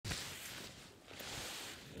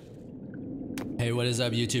Hey, what is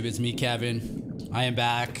up, YouTube? It's me, Kevin. I am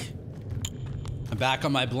back. I'm back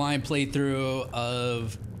on my blind playthrough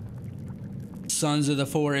of Sons of the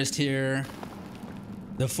Forest here.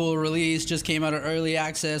 The full release just came out of early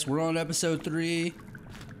access. We're on episode 3.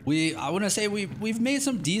 I want to say we've made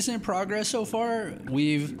some decent progress so far.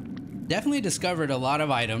 We've definitely discovered a lot of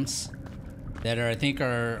items that I think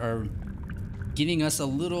are getting us a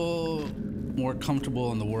little more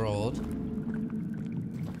comfortable in the world.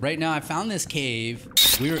 Right now, I found this cave.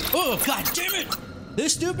 Oh, god damn it!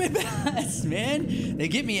 This stupid bats, man. They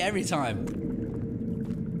get me every time.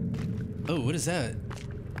 Oh, what is that?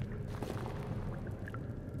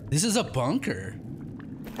 This is a bunker.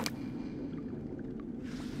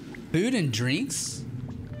 Food and drinks?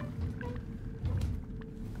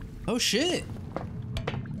 Oh shit.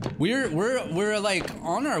 We're like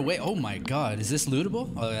on our way. Oh my god, is this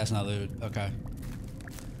lootable? Oh, that's not loot. Okay.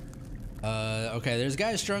 Okay, there's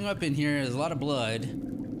guys strung up in here. There's a lot of blood.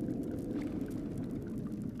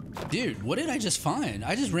 Dude, what did I just find?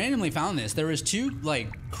 I just randomly found this. There was 2, like,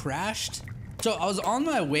 crashed. So I was on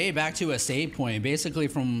my way back to a save point, basically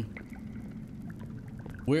from...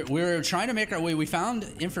 We're trying to make our way. We found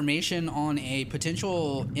information on a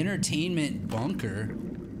potential entertainment bunker.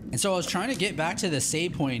 And so I was trying to get back to the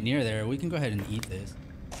save point near there. We can go ahead and eat this.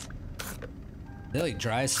 They like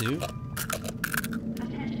dry soup.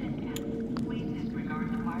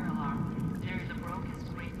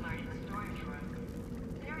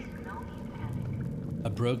 A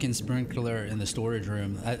broken sprinkler in the storage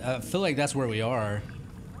room. I feel like that's where we are.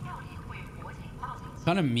 What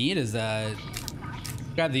kind of meat is that?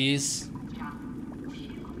 Grab these.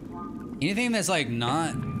 Anything that's like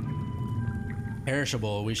not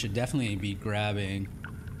perishable, we should definitely be grabbing.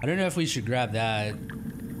 I don't know if we should grab that.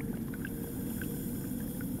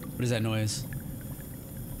 What is that noise?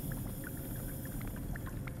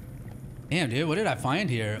 Damn, dude, what did I find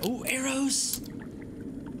here? Oh, arrows!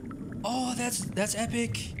 Oh, that's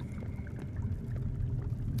epic.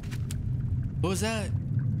 What was that?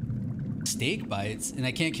 Steak bites, and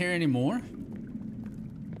I can't carry any more?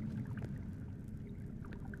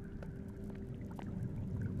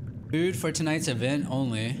 Food for tonight's event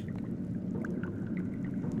only.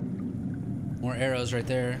 More arrows right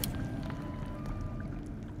there.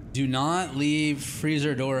 Do not leave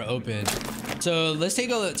freezer door open. So let's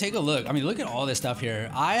take a look. I mean, look at all this stuff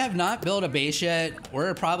here. I have not built a base yet.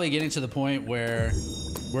 We're probably getting to the point where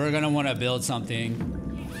we're gonna want to build something.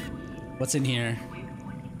 What's in here?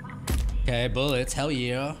 Okay, bullets. Hell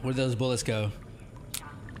yeah. Where'd those bullets go?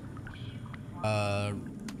 There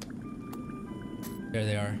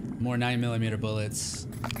they are. More 9mm bullets.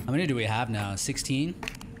 How many do we have now? 16?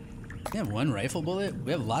 We have 1 rifle bullet.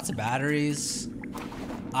 We have lots of batteries.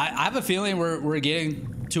 I have a feeling we're getting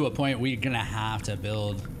to a point we're gonna have to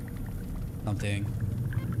build something.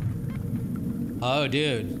 Oh,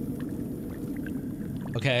 dude.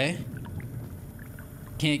 Okay.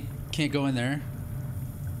 Can't go in there.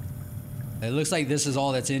 It looks like this is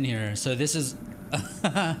all that's in here. So this is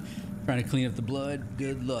trying to clean up the blood.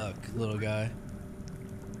 Good luck, little guy.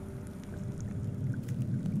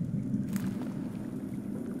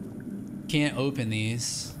 Can't open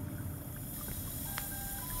these.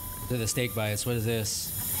 They're the steak bites. What is this?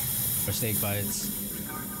 Or steak bites.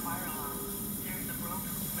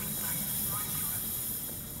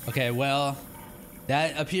 Okay, well,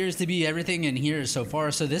 that appears to be everything in here so far.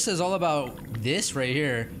 So this is all about this right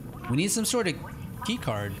here. We need some sort of key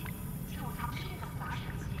card.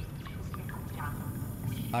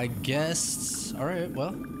 I guess. All right,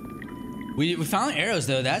 well. We found arrows,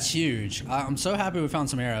 though. That's huge. I'm so happy we found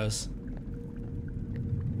some arrows.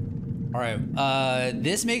 All right,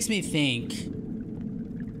 this makes me think,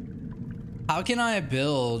 how can I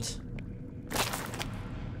build,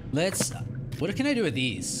 what can I do with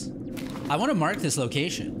these? I want to mark this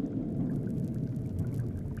location.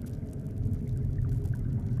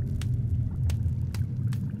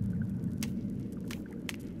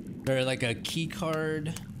 Or like a key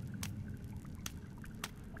card.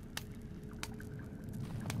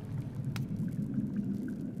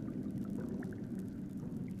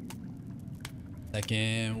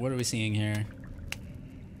 Second, what are we seeing here?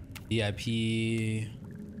 VIP.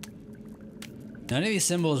 None of these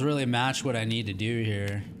symbols really match what I need to do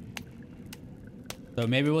here. So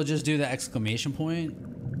maybe we'll just do the exclamation point.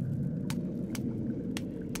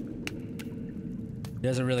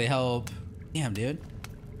 Doesn't really help. Damn, dude.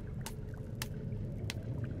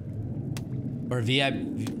 Or VIP.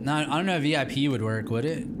 No, I don't know if VIP would work, would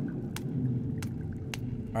it?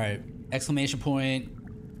 All right, exclamation point.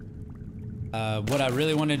 What I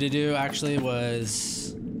really wanted to do actually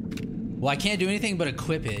was, well, I can't do anything but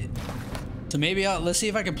equip it. So maybe let's see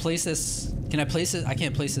if I can place this. Can I place it? I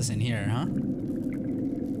can't place this in here, huh?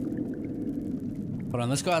 Hold on,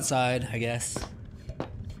 let's go outside, I guess.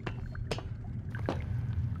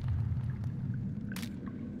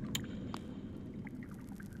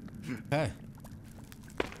 Okay.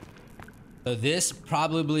 So this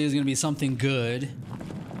probably is gonna be something good.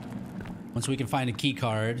 Once we can find a key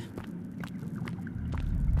card.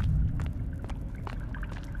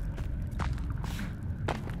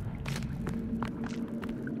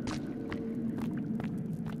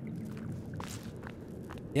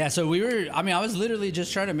 Yeah, so I was literally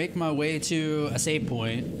just trying to make my way to a save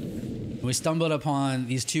point. And we stumbled upon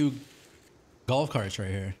these two golf carts right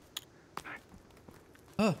here.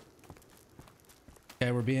 Oh.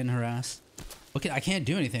 Okay, we're being harassed. Okay, I can't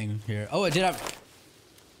do anything here. Oh,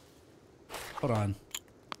 hold on.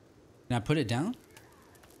 Can I put it down?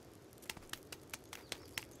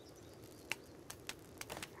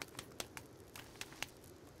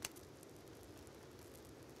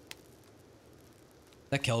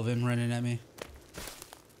 Is that Kelvin running at me?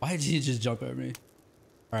 Why did he just jump at me?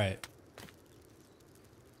 All right.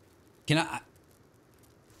 Can I?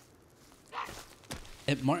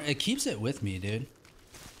 It keeps it with me, dude.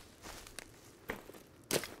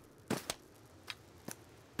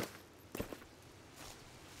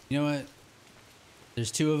 You know what?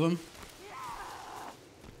 There's two of them.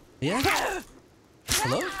 Yeah?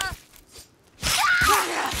 Hello?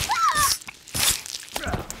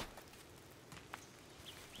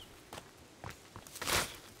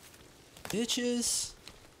 Bitches.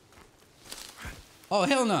 Oh,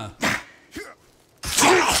 hell no.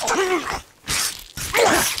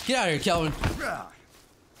 Get out of here, Kelvin.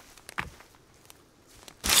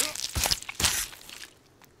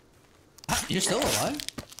 You're still alive?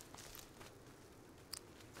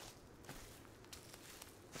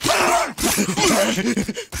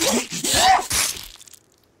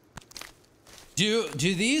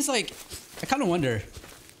 Do these, like, I kind of wonder,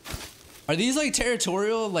 are these like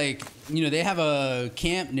territorial, like, you know, they have a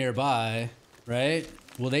camp nearby, right?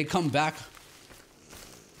 Will they come back?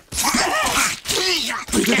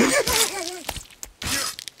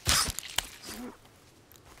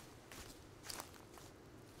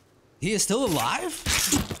 He is still alive?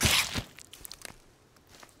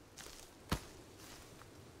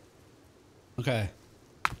 Okay.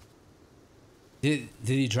 Did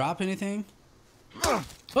he drop anything? Oh,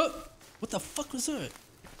 what the fuck was that?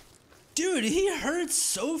 Dude, he hurts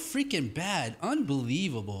so freaking bad.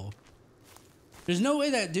 Unbelievable. There's no way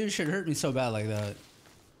that dude should hurt me so bad like that.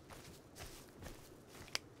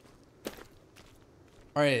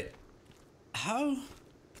 Alright. How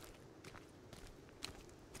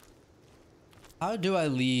do I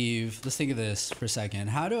leave? Let's think of this for a second.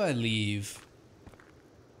 How do I leave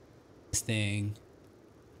this thing?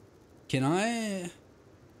 Can I...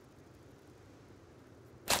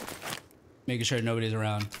 Making sure nobody's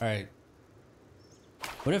around. Alright.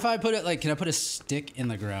 What if I put it, like, can I put a stick in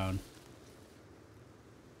the ground?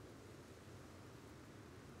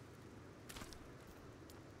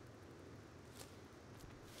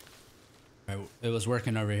 Alright, it was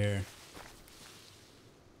working over here.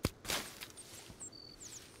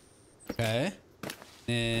 Okay.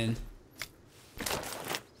 And...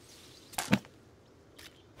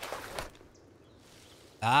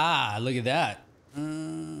 Ah, look at that.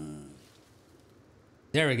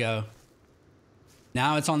 There we go.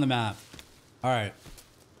 Now it's on the map. All right.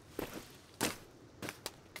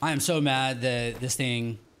 I am so mad that this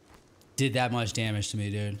thing did that much damage to me,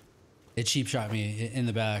 dude. It cheap shot me in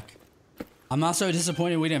the back. I'm also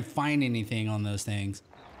disappointed we didn't find anything on those things.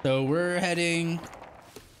 So we're heading...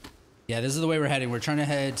 Yeah, this is the way we're heading. We're trying to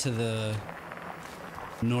head to the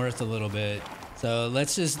north a little bit. So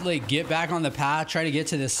let's just, like, get back on the path, try to get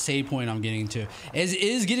to this save point I'm getting to. It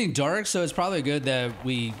is getting dark, so it's probably good that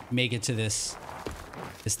we make it to this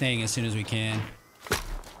thing as soon as we can.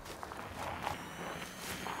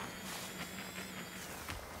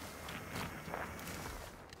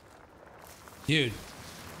 Dude.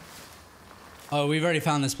 Oh, we've already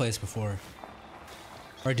found this place before.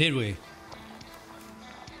 Or did we?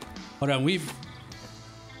 Hold on, we've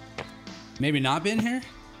maybe not been here?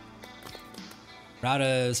 We're out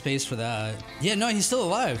of space for that. Yeah, no, he's still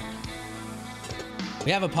alive.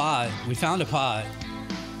 We have a pod. We found a pod.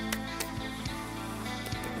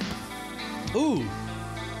 Ooh.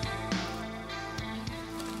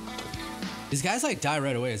 These guys, like, die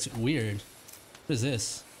right away. It's weird. What is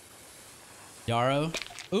this? Yarrow?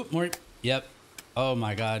 Oop, more. Yep. Oh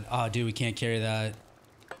my god. Oh, dude, we can't carry that.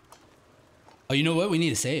 Oh, you know what? We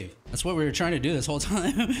need to save. That's what we were trying to do this whole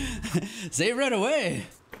time. Save right away.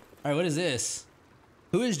 All right, what is this?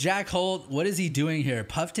 Who is Jack Holt? What is he doing here?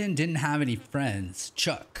 Puffton didn't have any friends.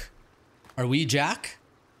 Chuck. Are we Jack?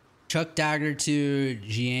 Chuck dagger to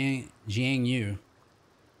Jiang Yu.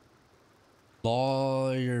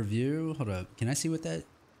 Lawyer view. Hold up. Can I see what that?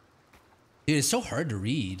 Dude, it's so hard to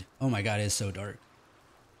read. Oh my god, it's so dark.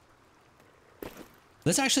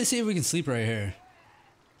 Let's actually see if we can sleep right here.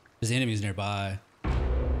 There's enemies nearby.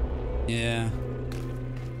 Yeah.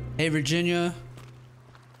 Hey, Virginia.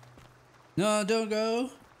 No, don't go.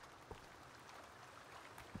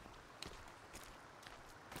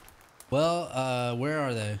 Well, where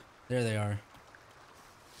are they? There they are.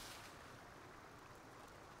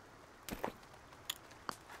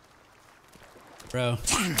 Bro.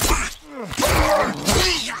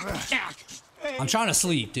 I'm trying to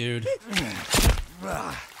sleep, dude.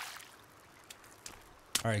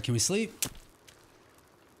 Alright, can we sleep?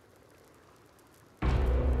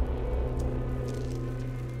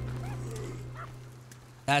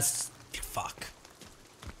 That's... fuck.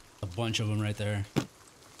 A bunch of them right there.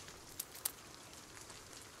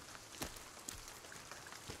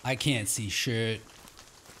 I can't see shit.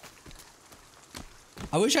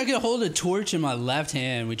 I wish I could hold a torch in my left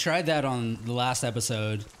hand. We tried that on the last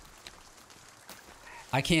episode.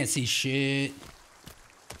 I can't see shit.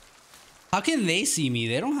 How can they see me?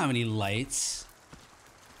 They don't have any lights.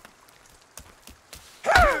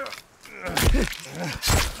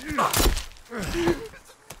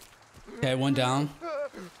 Okay, one down.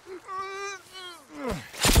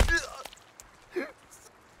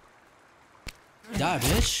 Die,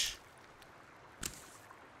 bitch.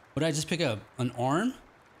 What did I just pick up? An arm?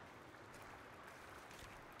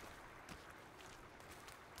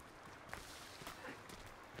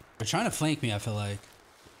 They're trying to flank me, I feel like.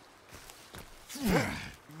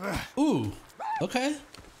 Ooh, okay.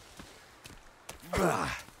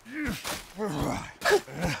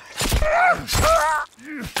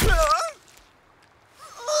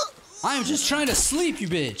 I'm just trying to sleep, you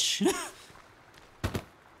bitch.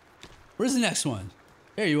 Where's the next one?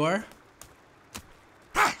 There you are.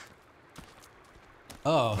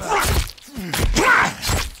 Oh.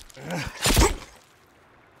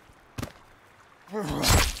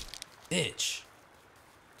 Bitch.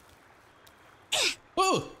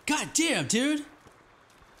 Oh, god damn, dude.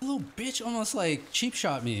 The little bitch almost like cheap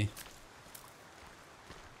shot me.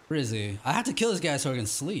 Where is he? I have to kill this guy so I can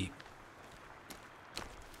sleep.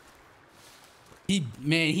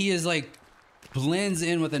 Man, he is like blends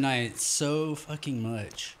in with the night so fucking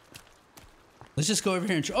much. Let's just go over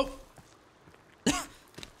here and oh.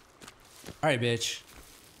 All right, bitch.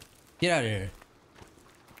 Get out of here.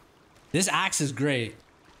 This axe is great.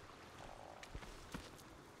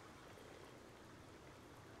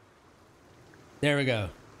 There we go.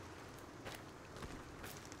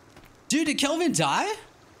 Dude, did Kelvin die?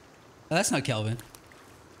 Oh, that's not Kelvin.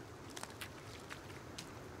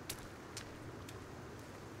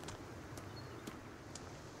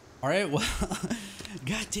 All right, well,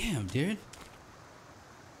 god damn, dude.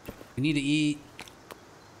 We need to eat.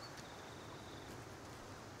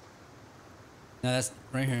 No, that's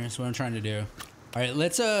right here. That's what I'm trying to do. All right,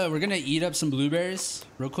 let's, we're gonna eat up some blueberries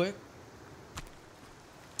real quick.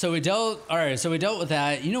 So we dealt, all right, so we dealt with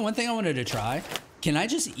that. You know, one thing I wanted to try, can I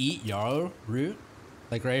just eat yarrow root?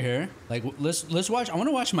 Like right here? Like, let's watch, I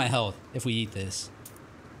wanna watch my health if we eat this.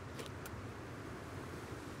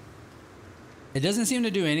 It doesn't seem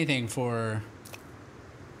to do anything for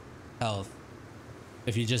health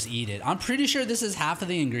if you just eat it. I'm pretty sure this is half of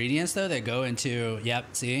the ingredients though that go into, yep,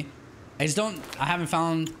 see? I haven't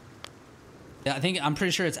found, yeah, I'm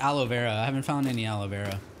pretty sure it's aloe vera. I haven't found any aloe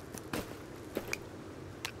vera.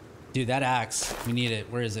 Dude, that axe, we need it.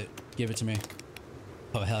 Where is it? Give it to me.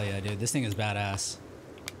 Oh, hell yeah, dude. This thing is badass.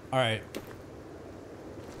 All right.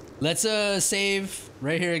 Let's save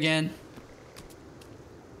right here again.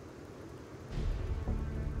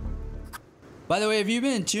 By the way, if you've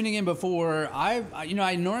been tuning in before, I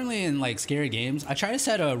normally in like scary games, I try to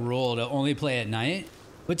set a rule to only play at night.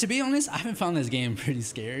 But to be honest, I haven't found this game pretty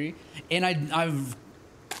scary. And I've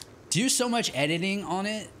do so much editing on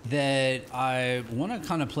it that I want to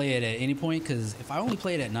kind of play it at any point, because if I only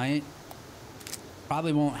play it at night,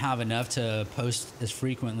 probably won't have enough to post as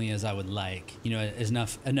frequently as I would like. You know,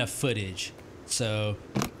 enough footage. So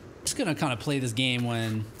I'm just gonna kind of play this game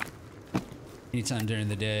anytime during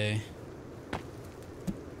the day.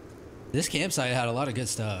 This campsite had a lot of good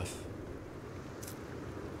stuff.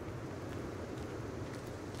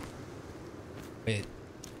 Wait,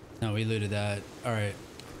 no, we looted that. All right.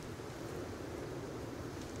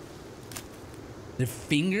 The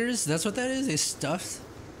fingers? That's what that is? They stuffed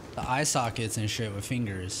the eye sockets and shit with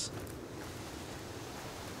fingers.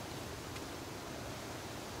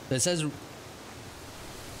 But it says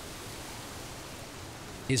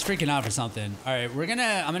he's freaking out for something. All right,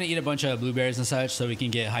 I'm gonna eat a bunch of blueberries and such so we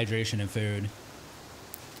can get hydration and food.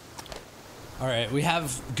 All right, we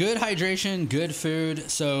have good hydration, good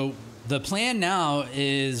food. So the plan now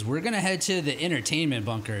is we're gonna head to the entertainment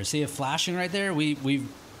bunker. See it flashing right there? We've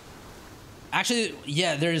actually,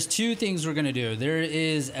 yeah, there's two things we're gonna do. There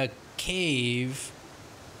is a cave.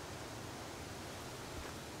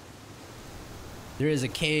 There is a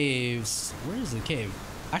cave. Where is the cave?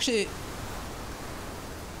 Actually,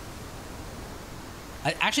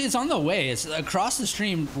 it's on the way. It's across the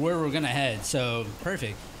stream where we're gonna head. So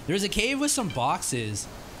perfect. There's a cave with some boxes.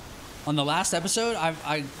 On the last episode,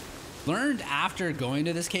 I learned after going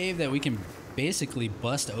to this cave that we can basically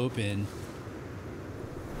bust open.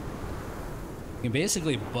 You can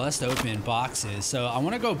basically bust open boxes. So I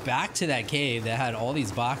want to go back to that cave that had all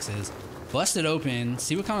these boxes, bust it open,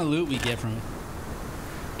 see what kind of loot we get from it,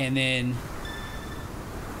 and then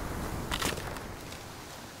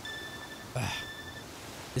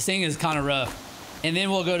this thing is kind of rough. And then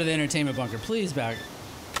we'll go to the entertainment bunker. Please back.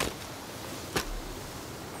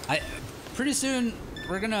 Pretty soon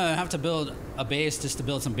we're gonna have to build a base just to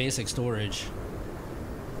build some basic storage.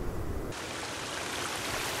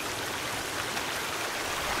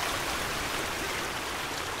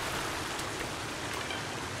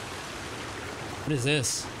 What is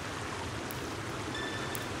this?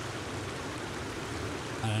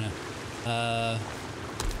 I don't know.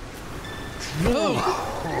 Whoa!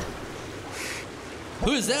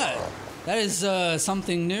 Who is that? That is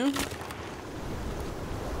something new.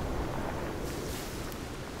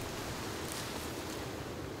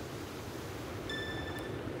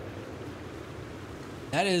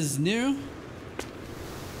 That is new.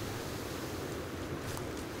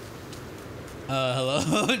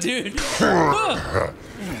 Hello, dude.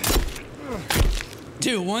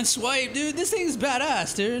 Dude, one swipe, dude. This thing's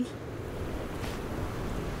badass, dude.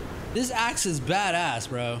 This axe is badass,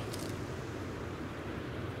 bro.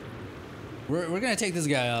 We're gonna take this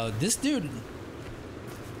guy out. This dude.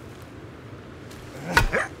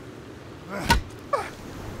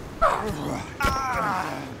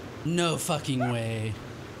 No fucking way.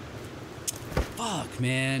 Fuck,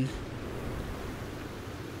 man.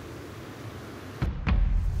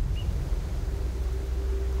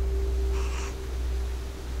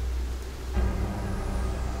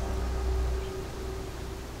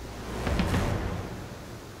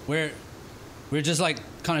 We're just like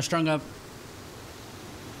kind of strung up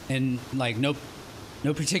in like no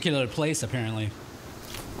particular place apparently.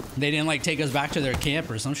 They didn't like take us back to their camp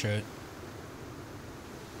or some shit.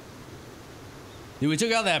 Dude, we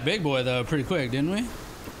took out that big boy though pretty quick, didn't we?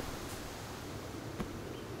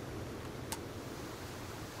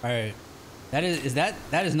 All right, that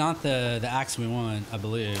is not the axe we want, I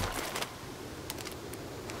believe.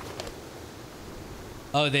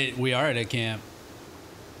 Oh, we are at a camp.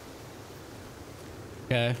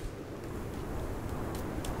 Okay.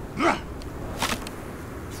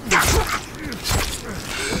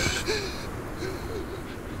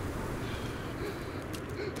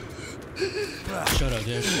 Shut up,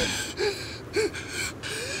 dude.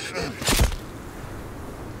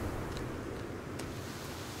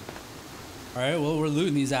 Alright, well, we're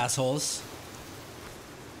looting these assholes.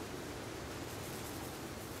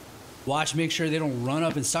 Watch, make sure they don't run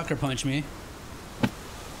up and sucker punch me.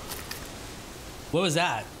 What was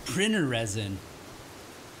that? Printer resin.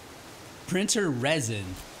 Printer resin.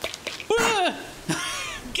 God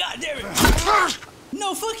damn it.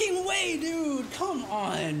 No fucking way, dude. Come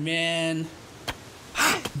on, man.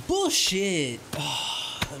 Bullshit.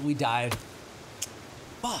 Oh, we died.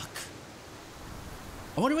 Fuck.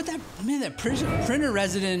 I wonder what that printer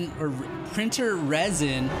resin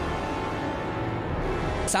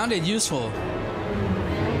sounded useful.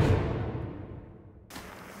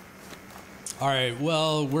 All right,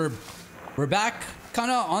 well, we're back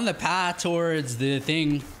kind of on the path towards the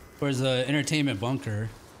entertainment bunker.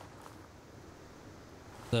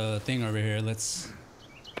 The thing over here, I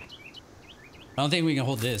don't think we can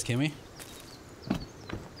hold this, can we?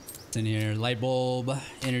 It's in here, light bulb,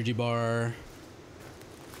 energy bar.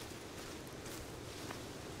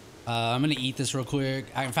 I'm gonna eat this real quick.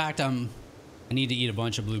 In fact, I need to eat a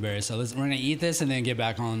bunch of blueberries. So we're gonna eat this and then get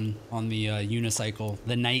back on the unicycle,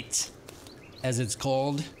 the night, as it's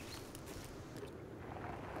called.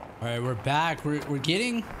 All right, we're back. We're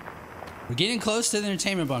getting close to the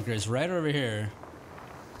entertainment bunker. It's right over here.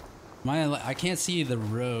 I can't see the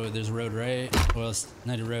road. There's a road, right? Well, it's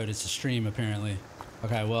not a road. It's a stream, apparently.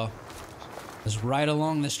 Okay, well, it's right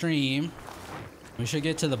along the stream. We should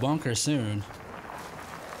get to the bunker soon.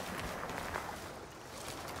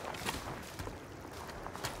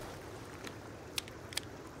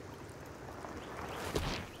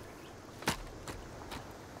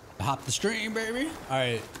 pop the string, baby. All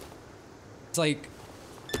right. It's like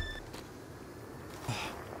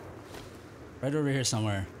right over here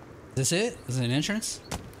somewhere. Is this it? Is it an entrance?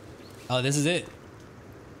 Oh, this is it.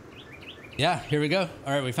 Yeah, here we go.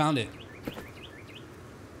 All right, we found it.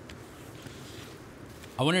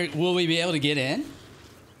 I wonder, will we be able to get in?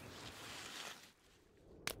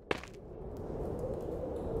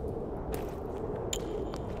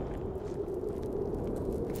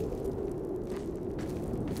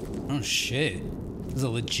 Oh shit. This is a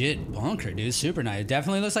legit bunker, dude. Super nice.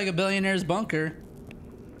 Definitely looks like a billionaire's bunker.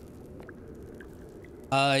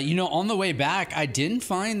 You know, on the way back, I didn't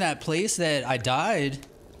find that place that I died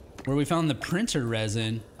where we found the printer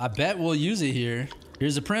resin. I bet we'll use it here.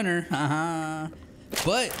 Here's a printer. Haha.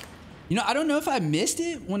 But, you know, I don't know if I missed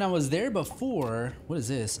it when I was there before. What is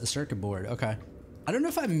this? A circuit board. Okay. I don't know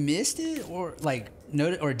if I missed it or like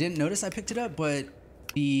didn't notice I picked it up, but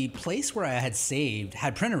the place where I had saved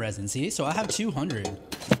had printer resin. See? So I have 200.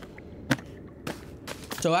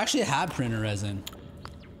 So I actually have printer resin.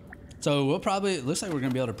 So we'll probably, it looks like we're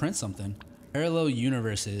gonna be able to print something. Parallel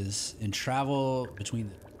universes and travel between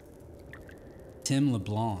them. Tim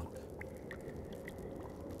LeBlanc.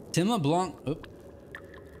 Tim LeBlanc, oh.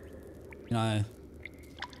 You know,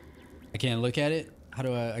 I can't look at it. How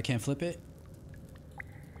do I can't flip it?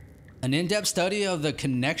 An in-depth study of the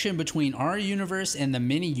connection between our universe and the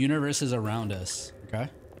many universes around us. Okay.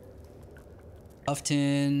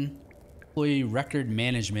 Upton, employee record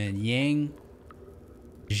management, Yang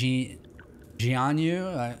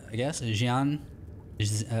Jianyu, I guess, Jian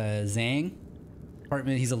Zhang.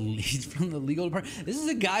 Department. He's from the legal department. This is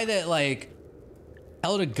a guy that like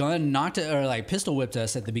held a gun, knocked it, or like pistol whipped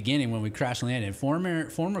us at the beginning when we crash landed.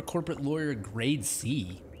 Former corporate lawyer, grade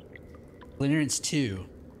C. Clearance 2.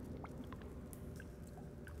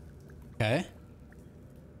 Okay.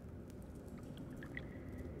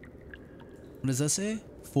 What does that say?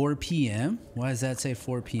 4 p.m.? Why does that say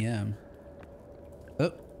 4 p.m.?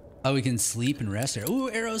 Oh, we can sleep and rest here. Ooh,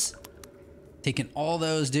 arrows. Taking all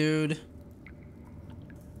those, dude.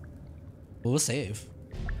 We'll save.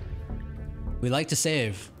 We like to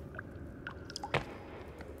save.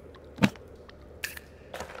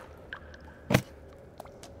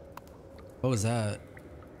 What was that?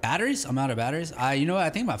 Batteries? I'm out of batteries. You know what?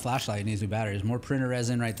 I think my flashlight needs new batteries. More printer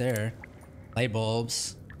resin right there. Light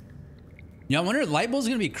bulbs. You know, I wonder if light bulbs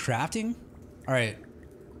gonna be crafting. All right.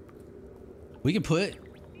 We can put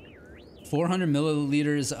 400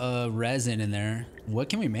 milliliters of resin in there. What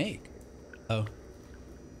can we make? Oh.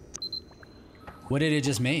 What did it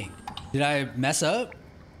just make? Did I mess up?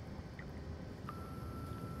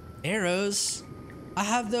 Arrows. I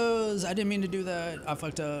have those. I didn't mean to do that. I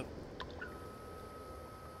fucked up.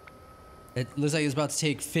 It looks like it's about to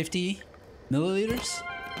take 50 milliliters.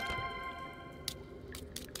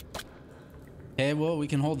 Okay, well, we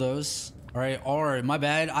can hold those. All right, or my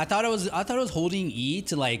bad. I thought I was holding E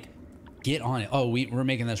to like get on it. Oh, we're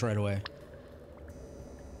making this right away.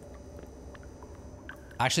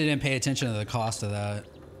 I actually didn't pay attention to the cost of that.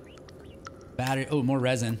 Battery. Oh, more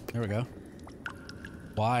resin. There we go.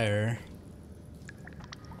 Wire.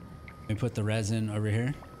 Let me put the resin over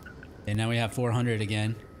here. And now we have 400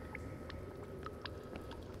 again.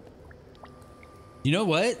 You know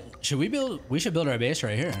what? We should build our base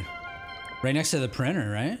right here. Right next to the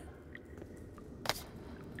printer, right? All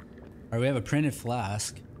right, we have a printed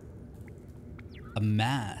flask. A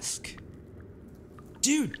mask.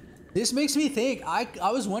 Dude, this makes me think.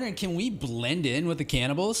 I was wondering, can we blend in with the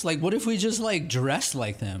cannibals? Like, what if we just like dressed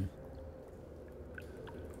like them?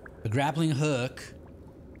 A grappling hook.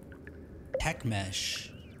 Tech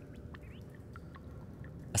mesh.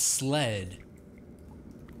 A sled.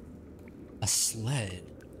 A sled.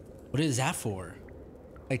 What is that for?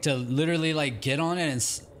 Like to literally like get on it and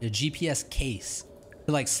a GPS case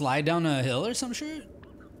to like slide down a hill or some shit?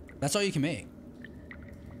 That's all you can make.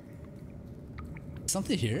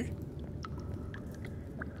 Something here.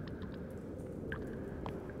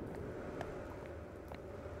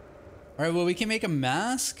 All right, well, we can make a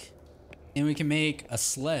mask and we can make a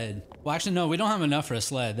sled. Well, actually, no, we don't have enough for a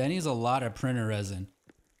sled. That needs a lot of printer resin.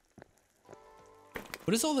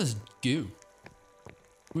 What is all this goo?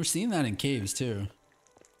 We're seeing that in caves too.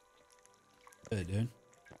 Good, dude.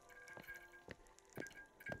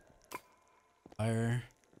 Fire.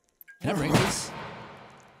 Can I break this?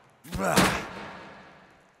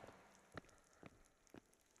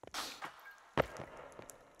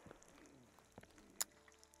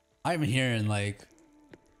 I'm hearing like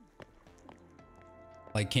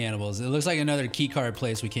cannibals. It looks like another keycard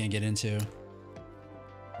place we can't get into.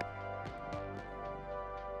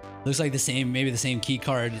 Looks like the same, maybe the same key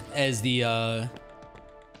card as the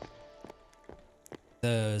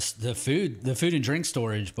the food and drink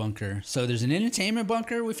storage bunker. So there's an entertainment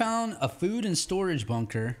bunker we found, a food and storage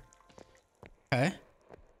bunker. Okay,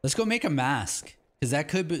 let's go make a mask because that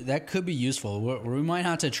could be useful. We might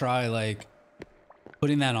have to try like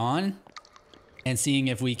putting that on and seeing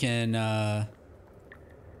if we can.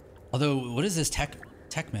 Although, what is this tech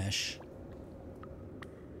mesh?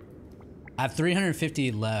 I have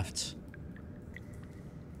 350 left.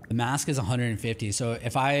 The mask is 150, so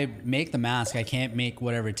if I make the mask, I can't make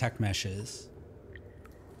whatever tech mesh is.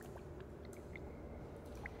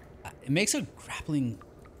 It makes a grappling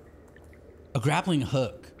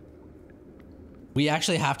hook. We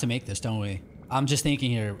actually have to make this, don't we? I'm just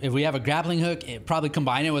thinking here. If we have a grappling hook, probably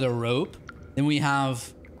combine it with a rope, then we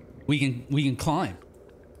can climb.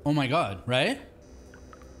 Oh my god, right?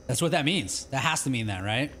 That's what that means. That has to mean that,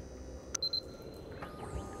 right?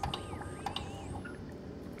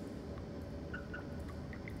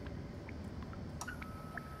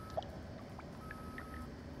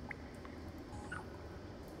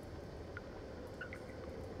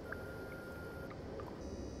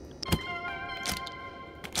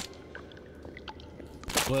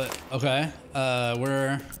 What? Okay.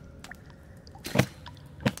 We're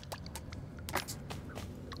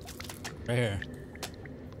right here.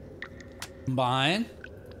 Combine.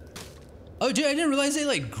 Oh, dude, I didn't realize they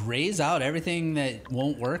like graze out everything that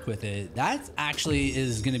won't work with it. That actually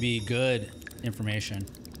is gonna be good information.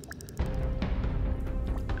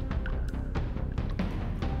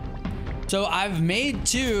 So I've made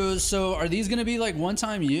two. So are these gonna be like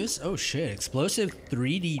one-time use? Oh shit! Explosive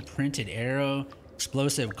 3D printed arrow.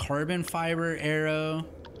 Explosive carbon fiber arrow,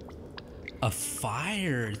 a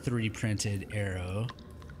fire 3D printed arrow,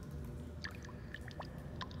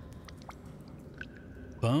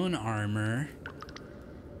 bone armor.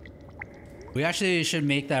 We actually should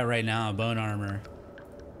make that right now, bone armor.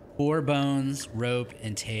 4 bones, rope,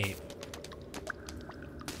 and tape.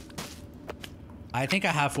 I think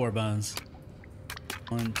I have 4 bones.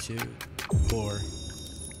 1, 2, 4.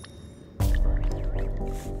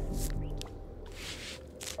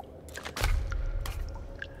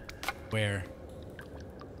 Where?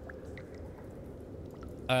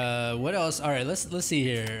 What else? All right, let's see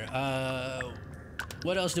here.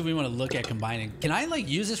 What else do we want to look at combining? Can I like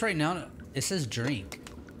use this right now? It says drink.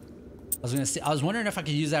 I was wondering if I could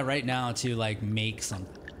use that right now to like make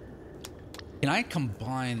something. Can I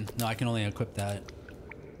combine? No, I can only equip that.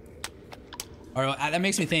 All right, that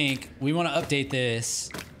makes me think we want to update this.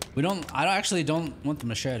 I actually don't want the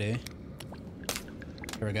machete.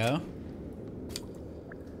 There we go.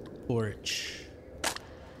 Torch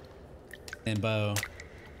and bow.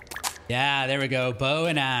 Yeah, there we go. Bow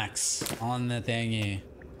and axe on the thingy.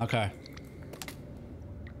 Okay.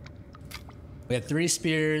 We have 3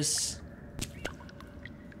 spears.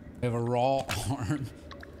 We have a raw arm.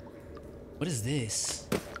 What is this?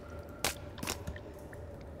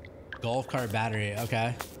 Golf cart battery.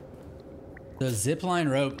 Okay. The zipline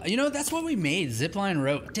rope. You know, that's what we made. Zipline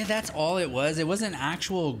rope. Dude, that's all it was. It wasn't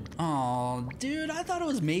actual. Oh, dude, I thought it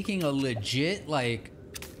was making a legit, like,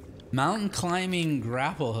 mountain climbing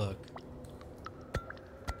grapple hook.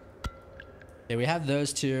 Okay, we have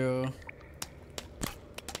those 2.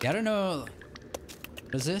 Yeah, I don't know.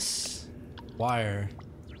 What is this? Wire.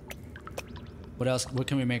 What else? What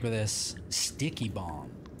can we make with this? Sticky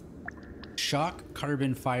bomb. Shock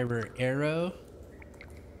carbon fiber arrow.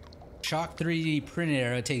 Shock 3D printed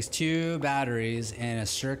arrow takes 2 batteries and a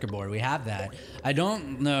circuit board. We have that. I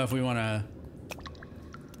don't know if we want to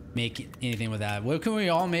make anything with that. What can we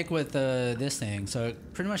all make with this thing? So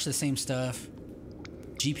pretty much the same stuff.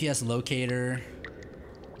 GPS locator.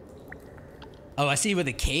 Oh, I see, with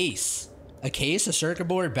a case. A case, a circuit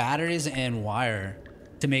board, batteries, and wire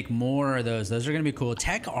to make more of those. Those are going to be cool.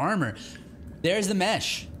 Tech armor. There's the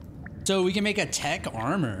mesh. So we can make a tech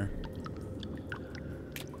armor.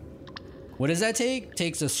 What does that take?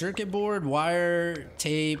 Takes a circuit board, wire,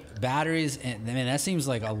 tape, batteries, and I mean, that seems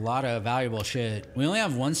like a lot of valuable shit. We only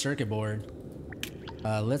have 1 circuit board.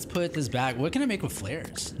 Let's put this back. What can I make with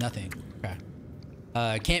flares? Nothing.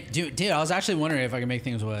 Okay. Can't do. Dude, I was actually wondering if I can make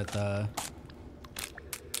things with the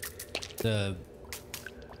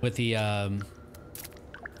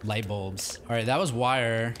light bulbs. All right, that was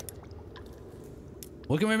wire.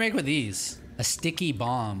 What can we make with these? A sticky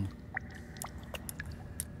bomb.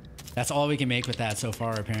 That's all we can make with that so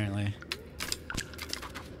far, apparently.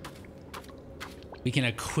 We can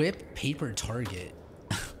equip paper target.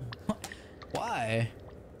 Why?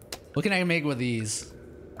 What can I make with these?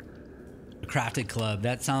 A crafted club.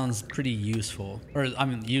 That sounds pretty useful. Or, I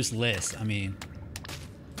mean, useless. I mean.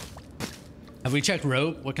 Have we checked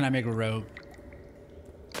rope? What can I make with rope?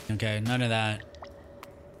 Okay, none of that.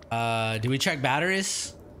 Do we check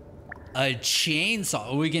batteries? A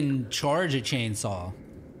chainsaw. We can charge a chainsaw.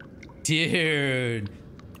 Dude.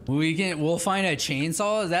 We'll find a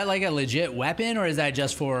chainsaw. Is that like a legit weapon or is that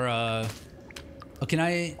just for oh, can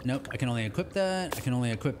I? Nope, I can only equip that. I can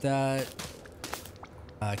only equip that.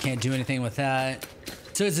 Can't do anything with that.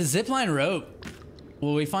 So it's a zipline rope.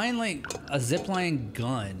 Will we find like a zipline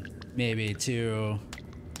gun maybe to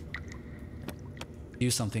do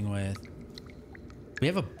something with? We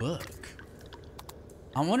have a book.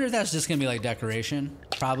 I wonder if that's just gonna be like decoration,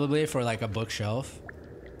 probably for like a bookshelf.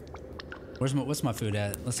 What's my food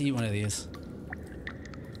at? Let's eat one of these.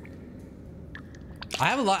 I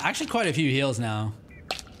have a lot, actually quite a few heals now.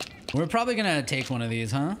 We're probably gonna take one of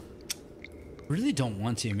these, huh? Really don't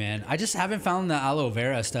want to, man. I just haven't found the aloe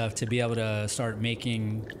vera stuff to be able to start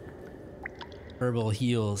making herbal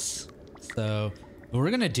heals. So we're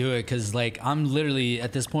gonna do it because like I'm literally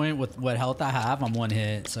at this point with what health I have, I'm one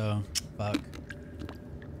hit, so fuck.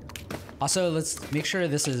 Also, let's make sure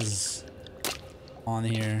this is on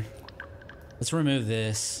here. Let's remove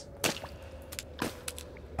this.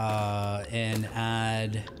 And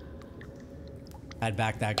add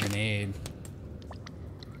back that grenade.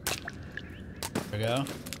 There we go.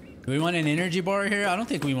 Do we want an energy bar here? I don't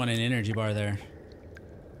think we want an energy bar there.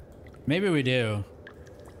 Maybe we do.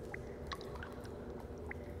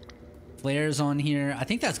 Flares on here. I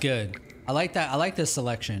think that's good. I like that. I like this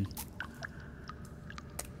selection.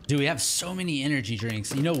 Dude, we have so many energy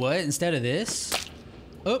drinks. You know what? Instead of this...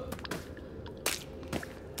 Oh.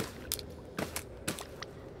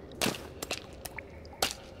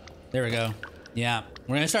 There we go. Yeah.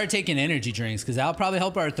 We're going to start taking energy drinks because that'll probably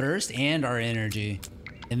help our thirst and our energy.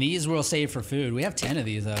 And these we'll save for food. We have 10 of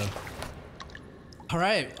these though. All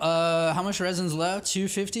right. How much resin's left?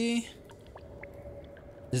 250?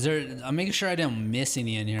 Is there... I'm making sure I didn't miss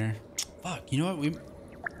any in here. Fuck. You know what?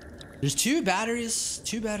 There's 2 batteries.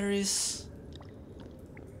 2 batteries.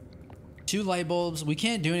 2 light bulbs. We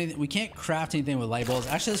can't do anything. We can't craft anything with light bulbs.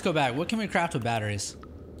 Actually, let's go back. What can we craft with batteries?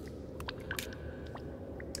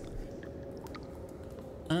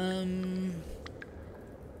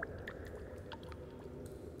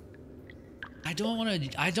 I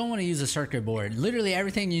don't want to use a circuit board. Literally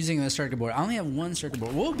everything using the circuit board. I only have 1 circuit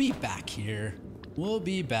board. We'll be back here. We'll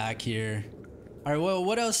be back here. All right. Well,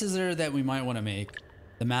 what else is there that we might want to make?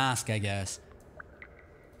 The mask, I guess.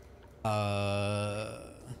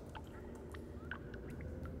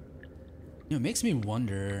 It makes me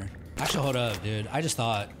wonder. Actually, hold up, dude. I just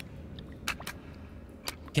thought.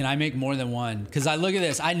 Can I make more than 1? Because I look at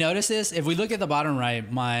this. I noticed this. If we look at the bottom right,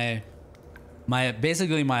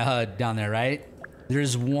 basically my HUD down there, right?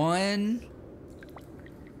 There's 1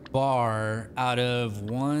 bar out of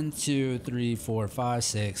 1, 2, 3, 4, 5,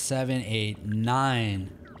 6, 7, 8,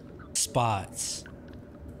 9 spots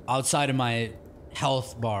outside of my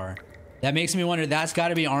health bar. That makes me wonder, that's got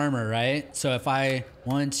to be armor, right? So if I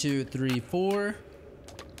 1, 2, 3, 4,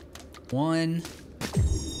 1.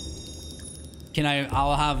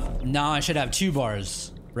 I'll have, now I should have 2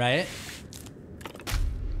 bars, right?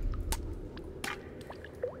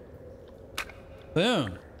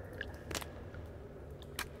 Boom.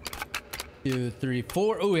 2, 3,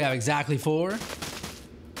 4. Oh, we have exactly 4.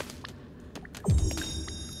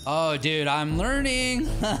 Oh, dude, I'm learning.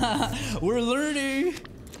 We're learning.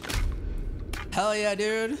 Hell yeah,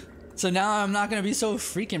 dude. So now I'm not gonna be so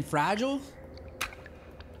freaking fragile.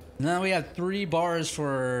 Now we have 3 bars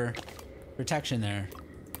for protection there.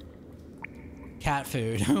 Cat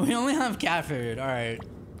food. We only have cat food. All right.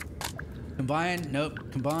 Combine.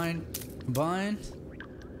 Nope. Combine. Combine.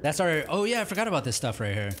 That's our... Oh, yeah. I forgot about this stuff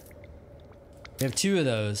right here. We have 2 of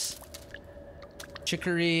those.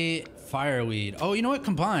 Chicory, fireweed. Oh, you know what?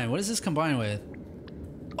 Combine. What does this combine with?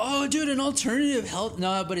 Oh, dude, an alternative health.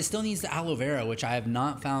 No, but it still needs the aloe vera, which I have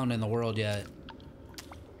not found in the world yet.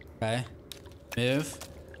 Okay. Move.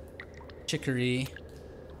 Chicory.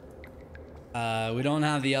 We don't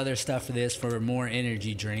have the other stuff for this for more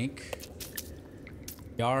energy drink.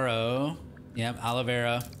 Yarrow. Yep, aloe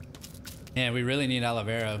vera. Yeah, we really need aloe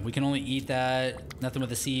vera. We can only eat that. Nothing with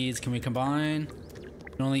the seeds. Can we combine? We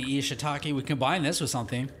can only eat shiitake. We combine this with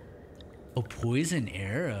something. Oh, poison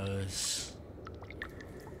arrows.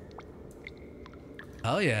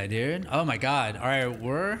 Hell yeah, dude. Oh my god. All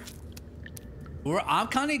right, I'm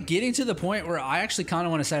kind of getting to the point where I actually kind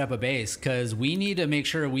of want to set up a base because we need to make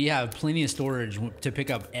sure we have plenty of storage to pick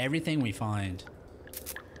up everything we find.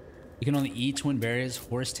 We can only eat twin berries,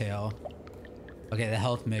 horsetail. Okay, the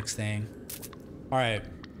health mix thing. All right.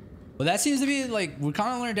 Well, that seems to be like, we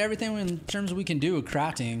kind of learned everything in terms of we can do with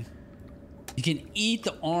crafting. You can eat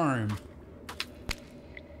the arm.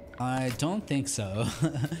 I don't think so.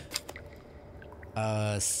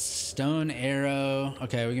 Stone arrow.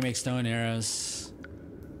 Okay, we can make stone arrows.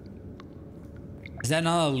 Is that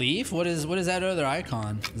not a leaf? What is that other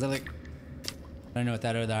icon? Is that like, I don't know what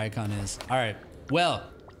that other icon is. All right, well,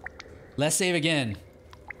 let's save again.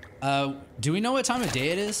 Do we know what time of day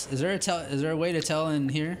it is? Is there a way to tell in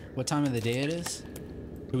here what time of the day it is?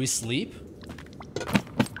 Do we sleep?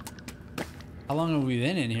 How long have we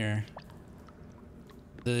been in here?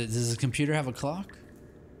 Does the computer have a clock?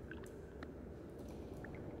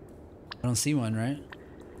 I don't see one, right?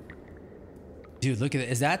 Dude, look at it.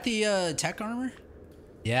 Is that the tech armor?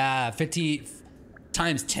 Yeah, 50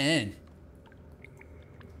 times 10.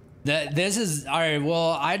 This is all right.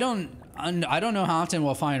 Well, I don't know how often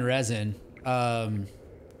we'll find resin. Can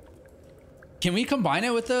we combine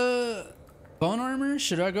it with the bone armor?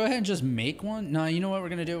 Should I go ahead and just make one? No, you know what we're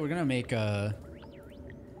gonna do? We're gonna make let's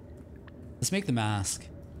make the mask.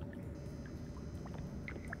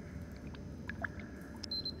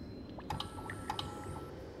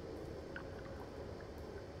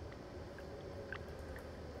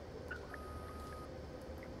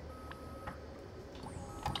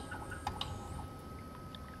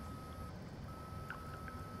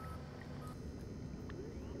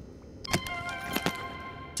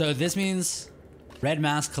 So this means red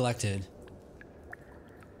mask collected.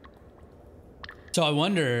 So I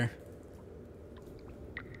wonder,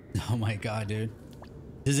 oh my god, dude.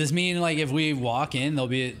 Does this mean like if we walk in,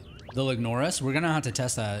 they'll ignore us? We're gonna have to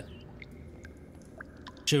test that.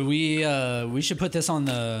 Should we should put this on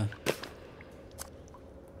the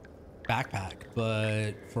backpack,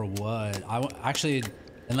 but for what? Actually,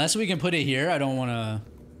 unless we can put it here, I don't want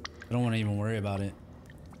to even worry about it.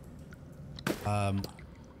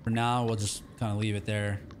 For now, we'll just kind of leave it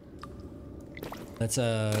there. Let's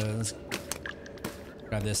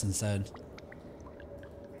grab this instead.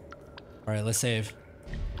 All right, let's save.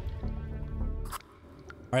 All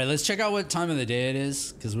right, let's check out what time of the day it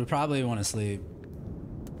is, because we probably want to sleep.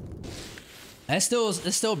 And it's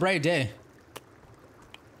still a bright day.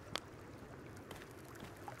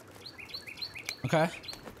 Okay.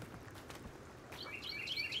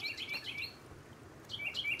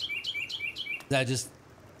 That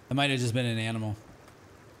might have just been an animal.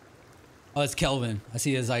 Oh, it's Kelvin. I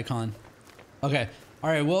see his icon. Okay. All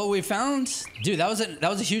right. Well, we found, dude. That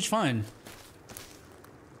was a huge find.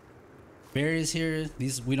 Berries here.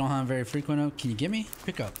 These we don't have very frequent of. Can you give me?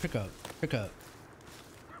 Pick up. Pick up. Pick up.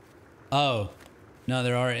 Oh, no,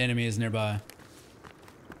 there are enemies nearby.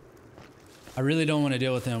 I really don't want to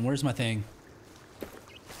deal with them. Where's my thing?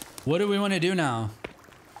 What do we want to do now?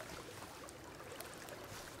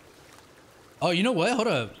 Oh, you know what? Hold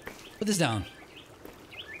up. Put this down.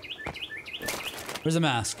 Where's the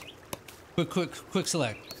mask? Quick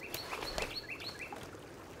select.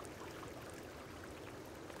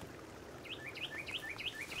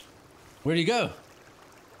 Where'd he go?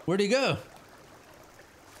 Where'd he go?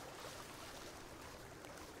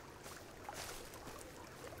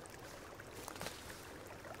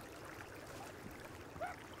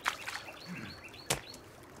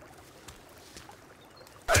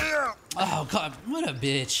 Oh god, what a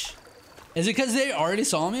bitch. Is it because they already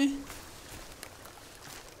saw me?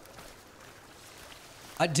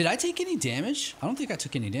 Did I take any damage? I don't think I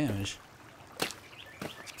took any damage.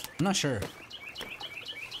 I'm not sure.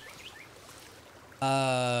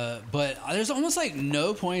 But there's almost like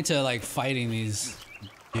no point to like fighting these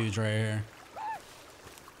dudes right here.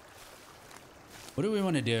 What do we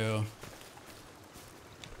want to do?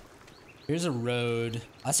 Here's a road.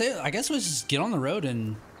 I guess we'll just get on the road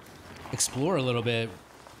and explore a little bit.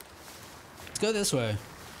 Let's go this way.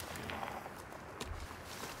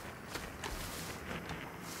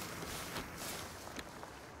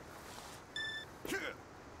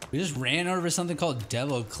 We just ran over something called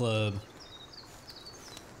Devil Club.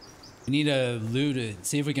 We need to loot it.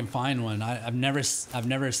 See if we can find one. I've never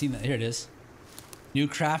seen that. Here it is. New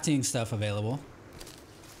crafting stuff available.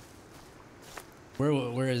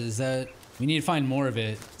 Where is that? We need to find more of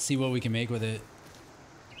it. See what we can make with it.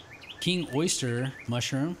 King oyster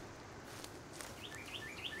mushroom.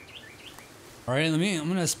 All right, I'm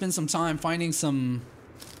gonna spend some time finding some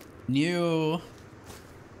new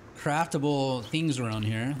craftable things around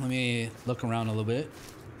here. Let me look around a little bit.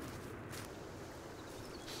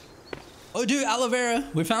 Oh, dude, aloe vera.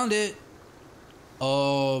 We found it.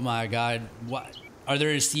 Oh my god. What? Are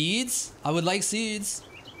there seeds? I would like seeds.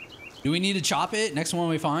 Do we need to chop it? Next one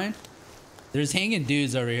we find? There's hanging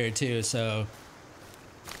dudes over here too, so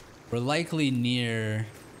we're likely near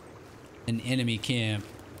an enemy camp.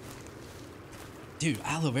 Dude,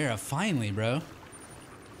 aloe vera, finally, bro.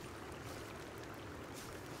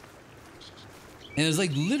 And there's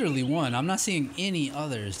like literally one. I'm not seeing any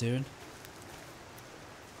others, dude.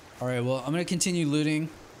 All right, well, I'm gonna continue looting.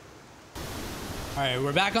 All right,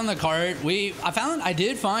 we're back on the cart. I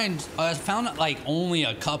found like only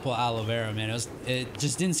a couple aloe vera, man. It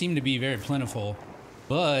just didn't seem to be very plentiful.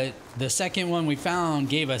 But the second one we found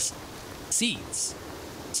gave us seeds.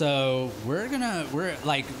 So we're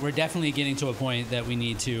definitely getting to a point that we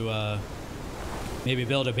need to maybe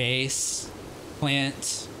build a base,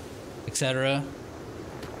 plant, etc.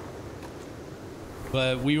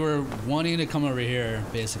 But we were wanting to come over here,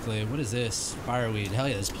 basically. What is this? Fireweed. Hell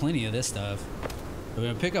yeah, there's plenty of this stuff. We're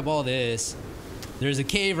gonna pick up all this. There's a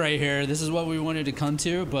cave right here. This is what we wanted to come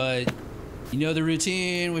to, but you know the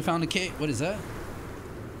routine. We found a cave. What is that?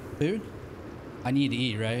 Food? I need to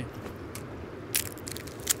eat, right?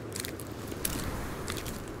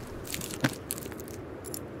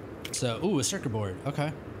 So, ooh, a circuit board. Okay.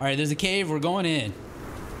 All right, there's a cave. We're going in.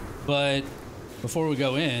 But before we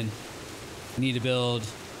go in, we need to build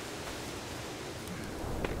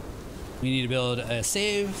a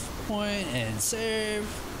save point and save.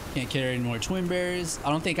 Can't carry any more twin berries. I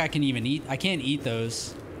don't think I can even eat. I can't eat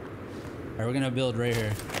those. All right, we're gonna build right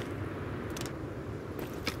here.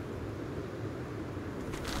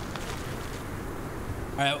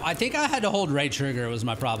 All right, I think I had to hold right trigger was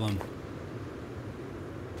my problem.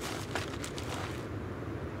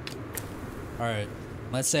 All right,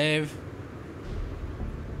 let's save.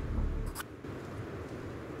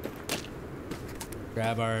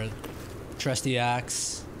 Grab our trusty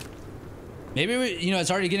axe. Maybe it's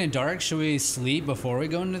already getting dark. Should we sleep before we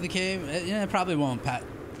go into the cave? It probably won't pass.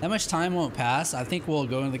 That much time won't pass. I think we'll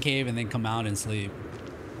go into the cave and then come out and sleep.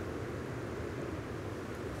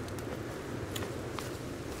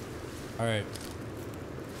 All right.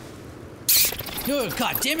 Oh,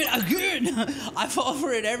 God damn it, again! I fall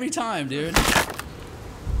for it every time, dude.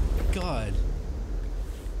 God.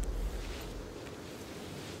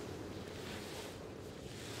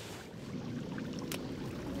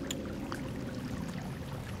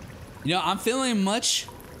 You know, I'm feeling much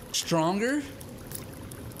stronger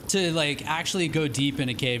to like actually go deep in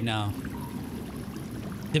a cave now.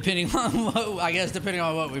 Depending on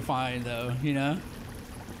what we find though, you know?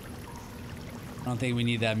 I don't think we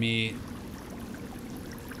need that meat.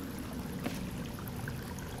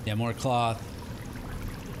 Yeah, more cloth.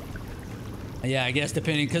 Yeah, I guess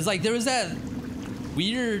depending, cause like there was that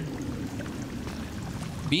weird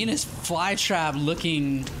Venus flytrap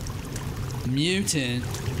looking mutant.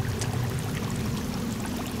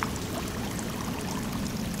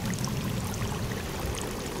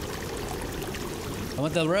 I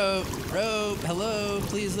want the rope. Rope. Hello.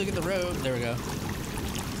 Please look at the rope. There we go.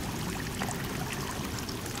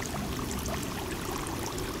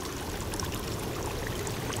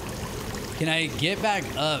 Can I get back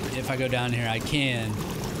up if I go down here? I can.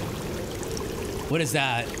 What is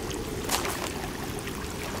that?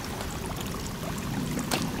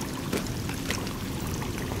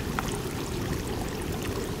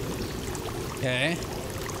 Okay.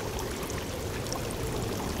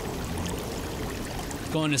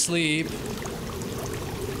 Going to sleep.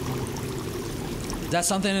 Is that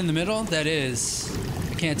something in the middle? That is.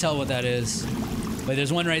 I can't tell what that is. But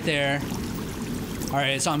there's one right there. All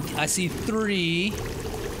right, so I see 3.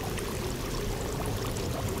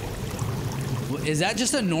 Is that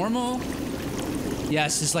just a normal? Yeah,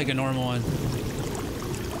 it's just like a normal one.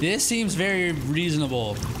 This seems very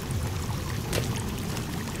reasonable.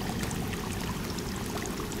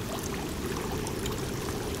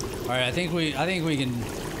 All right, I think we can.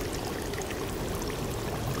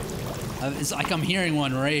 It's like I'm hearing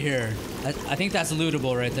one right here. I think that's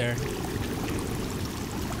lootable right there.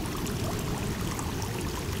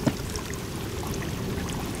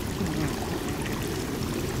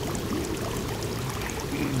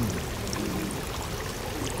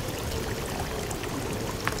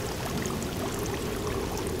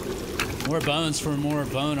 More bones for more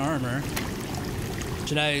bone armor.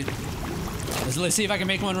 Should I? Let's see if I can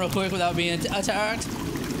make one real quick without being attacked.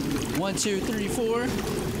 1, 2, 3, 4.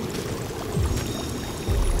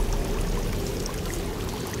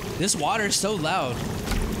 This water is so loud.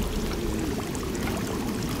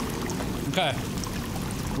 Okay,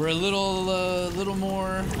 we're a little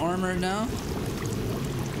more armored now.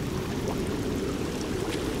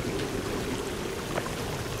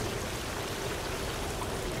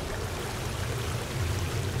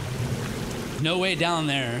 No way down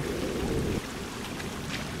there.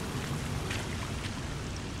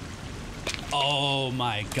 Oh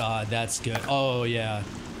my God, that's good. Oh yeah.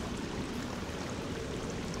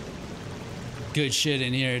 Good shit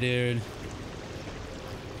in here, dude.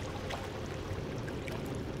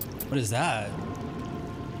 What is that?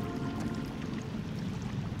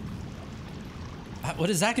 What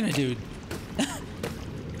is that gonna do?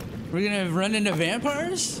 We're gonna run into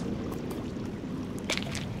vampires?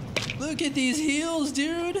 Look at these heels,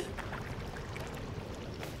 dude.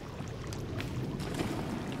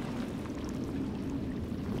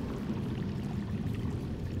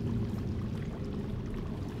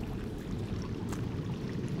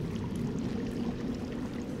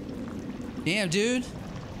 Damn, dude. All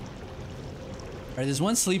right, there's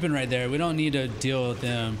one sleeping right there. We don't need to deal with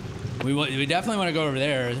them. We definitely want to go over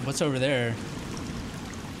there. What's over there?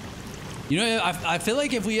 You know, I feel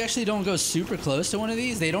like if we actually don't go super close to one of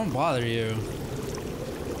these, they don't bother you.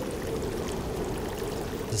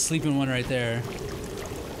 There's a sleeping one right there.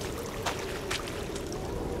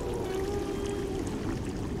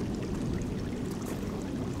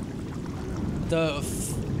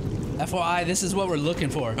 FYI, this is what we're looking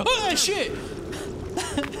for. Oh, shit!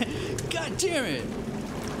 God damn it!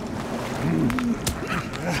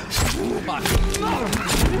 Fuck.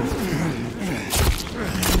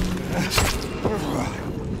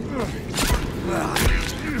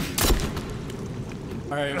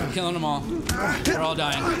 Alright, we're killing them all. They're all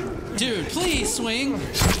dying. Dude, please swing!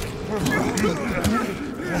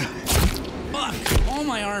 Fuck! All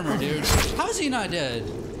my armor, dude. How is he not dead?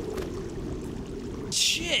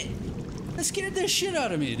 Shit! That scared the shit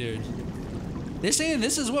out of me, dude. They're saying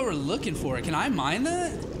this is what we're looking for. Can I mine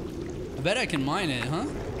that? I bet I can mine it, huh?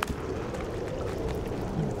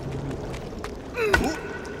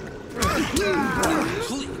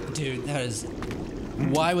 Dude, that is...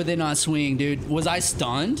 Why would they not swing, dude? Was I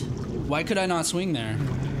stunned? Why could I not swing there?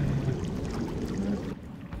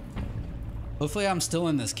 Hopefully I'm still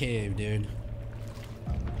in this cave, dude.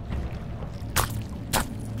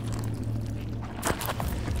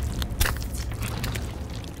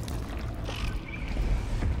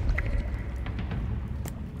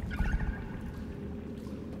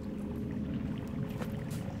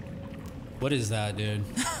 What is that, dude?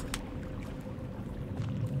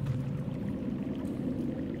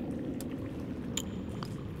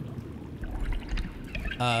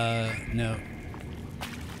 No.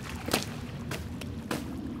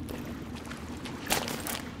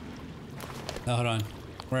 Oh, hold on.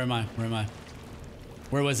 Where am I? Where am I?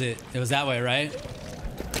 Where was it? It was that way, right?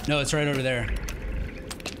 No, it's right over there.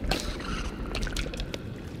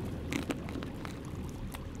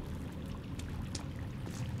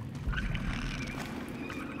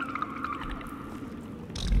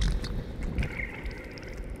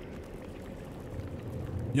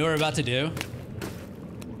 You know what we're about to do?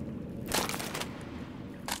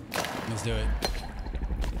 Let's do it.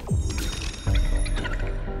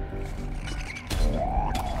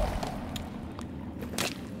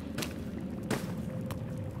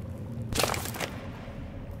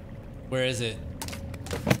 Where is it?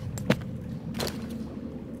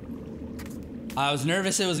 I was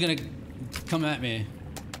nervous it was gonna come at me.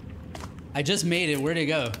 I just made it. Where'd it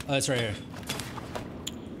go? Oh, it's right here.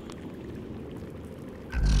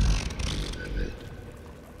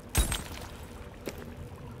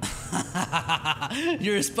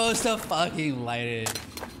 You're supposed to fucking light it.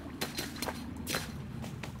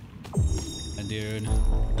 Dude.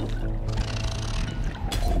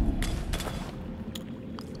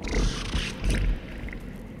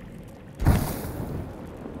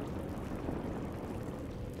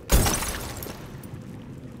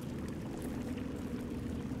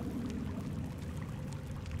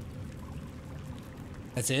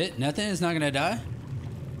 That's it? Nothing is not gonna die?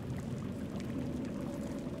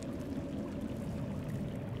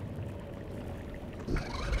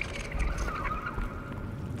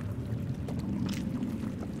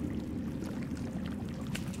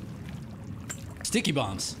 Sticky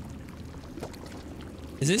bombs.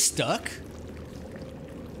 Is this stuck?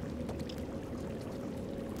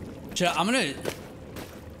 I'm gonna...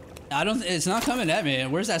 it's not coming at me.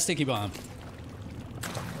 Where's that sticky bomb?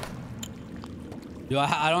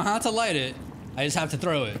 I don't have to light it. I just have to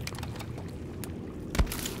throw it.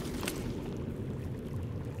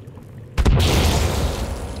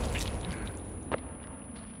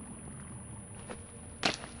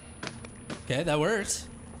 Okay, that works.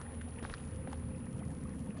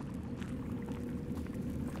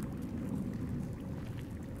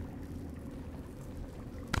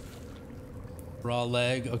 Raw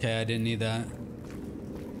leg. Okay, I didn't need that.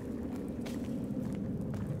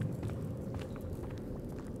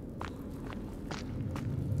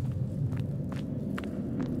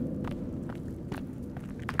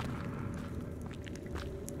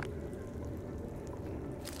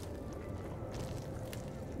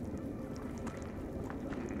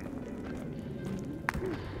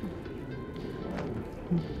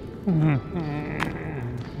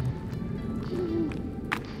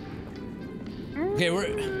 Okay,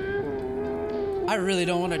 I really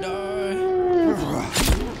don't want to die.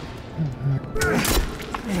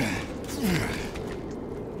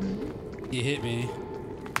 He hit me.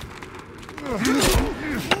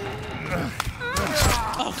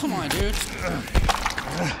 Oh, come on, dude.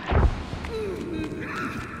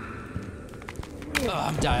 Oh,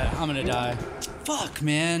 I'm dying. I'm gonna die. Fuck,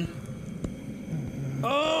 man.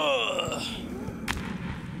 Oh.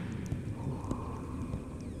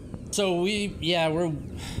 So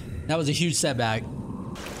that was a huge setback.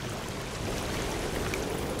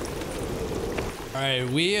 All right,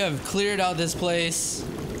 we have cleared out this place.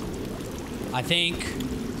 I think.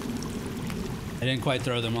 I didn't quite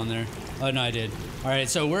throw them on there. Oh no, I did. All right,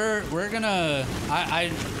 so we're gonna.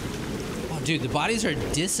 Oh, dude, the bodies are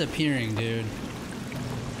disappearing, dude.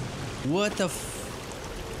 What the?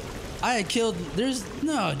 I had killed.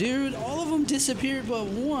 No, dude. All of them disappeared, but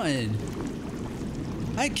one.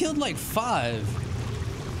 I had killed like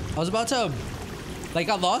 5. I was about to, like,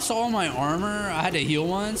 I lost all my armor. I had to heal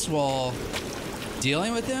once while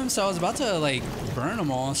dealing with them, so I was about to like burn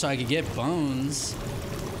them all so I could get bones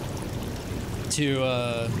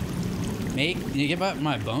to get back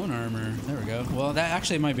my bone armor. There we go. Well, that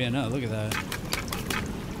actually might be enough. Look at that.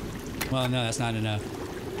 Well, no, that's not enough.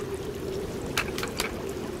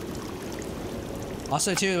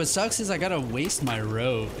 Also, too, what sucks is I gotta waste my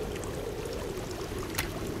rope.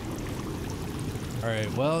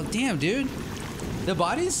 Alright, well, damn, dude. The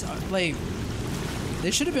bodies, like,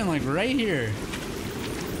 they should have been, like, right here.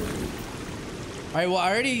 Alright, well,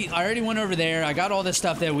 I already went over there. I got all the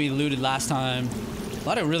stuff that we looted last time. A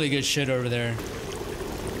lot of really good shit over there.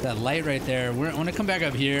 That light right there. I want to come back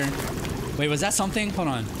up here. Wait, was that something? Hold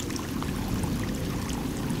on.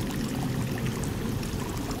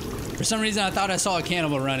 For some reason, I thought I saw a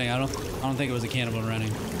cannibal running. I don't think it was a cannibal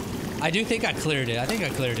running. I do think I cleared it. I think I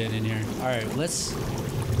cleared it in here. All right, let's.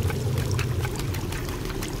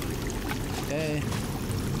 Okay.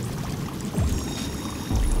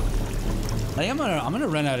 I think I'm gonna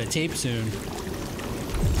run out of tape soon.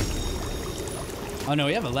 Oh no,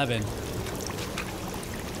 we have 11.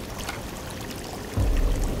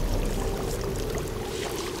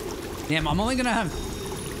 Damn, I'm only gonna have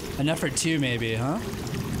enough for 2 maybe, huh?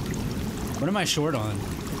 What am I short on?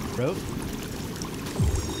 Rope?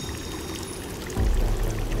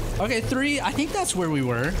 Okay, 3. I think that's where we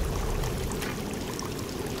were.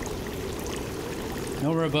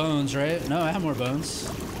 No more bones, right? No, I have more bones.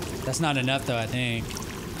 That's not enough though, I think.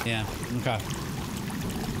 Yeah, okay.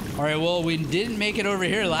 All right, well, we didn't make it over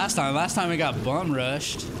here last time. Last time we got bum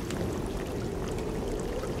rushed.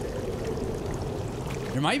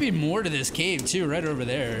 There might be more to this cave too, right over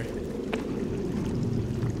there.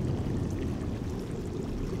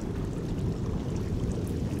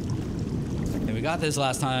 Okay, we got this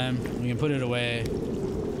last time. We can put it away.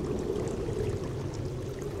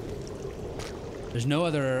 There's no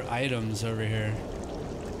other items over here.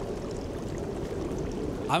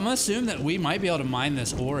 I'm gonna assume that we might be able to mine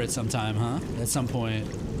this ore at some time, huh? At some point.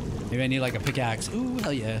 Maybe I need like a pickaxe. Ooh,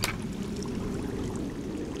 hell yeah.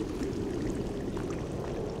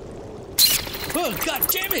 Oh, god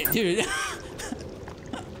damn it, dude.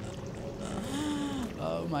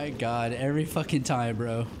 Oh my god, every fucking time,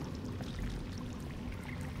 bro.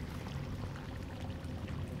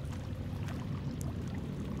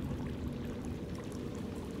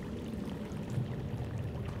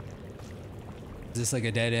 Is this like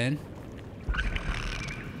a dead end?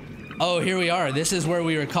 Oh, here we are. This is where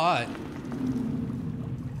we were caught.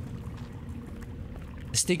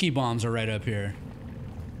 The sticky bombs are right up here.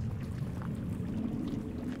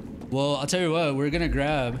 Well, I'll tell you what, we're gonna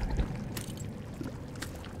grab.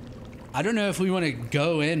 I don't know if we want to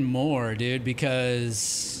go in more, dude,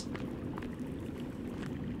 because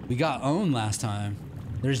we got owned last time.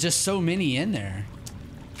 There's just so many in there.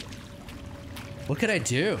 What could I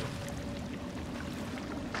do?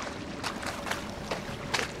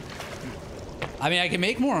 I mean, I can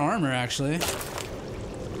make more armor, actually.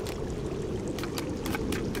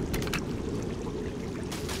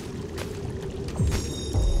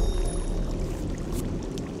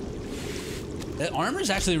 The armor's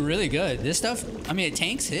actually really good. This stuff, I mean, it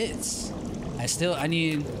tanks hits. I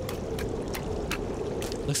need...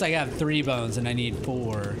 Looks like I have 3 bones and I need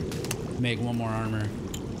 4 to make 1 more armor.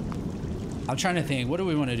 I'm trying to think, what do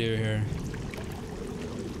we want to do here?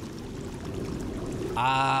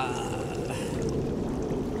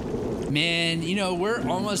 Man, you know, we're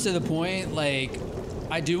almost to the point, like,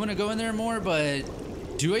 I do want to go in there more, but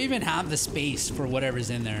do I even have the space for whatever's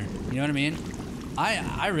in there? You know what I mean?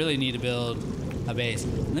 I really need to build a base.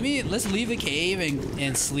 Let's leave the cave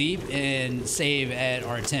and sleep and save at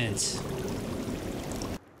our tent.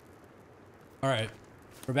 All right,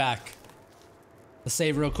 we're back. Let's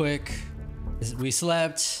save real quick. We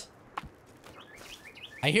slept.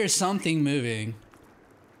 I hear something moving.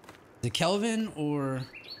 Is it Kelvin or?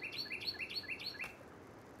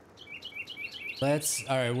 Let's.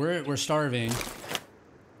 All right, we're starving.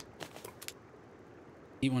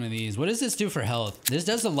 Eat one of these. What does this do for health? This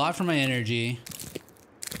does a lot for my energy.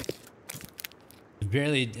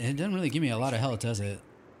 It doesn't really give me a lot of health, does it?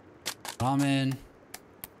 Ramen.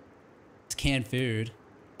 It's canned food.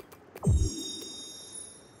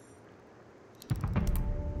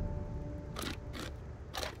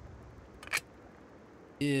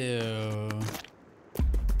 Ew.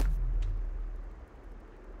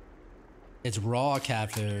 It's raw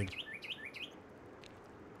cat food.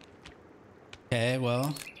 Okay,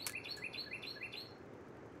 well.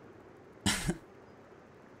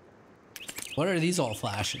 What are these all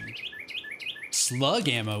flashing? Slug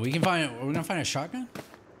ammo. We're gonna find a shotgun?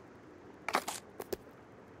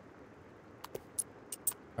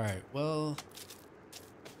 Alright, well.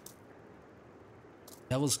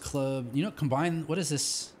 Devil's Club. You know, combine, what is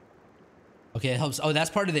this? Okay, it helps. Oh,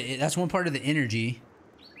 that's one part of the energy.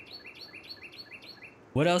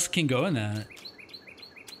 What else can go in that?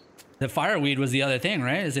 The fireweed was the other thing,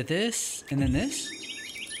 right? Is it this? And then this?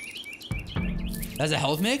 That's a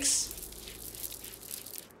health mix?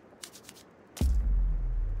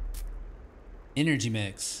 Energy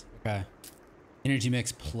mix. Okay. Energy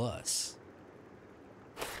mix plus.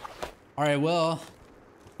 All right, well,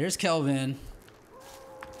 there's Kelvin.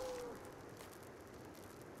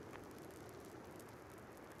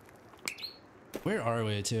 Where are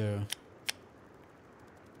we too?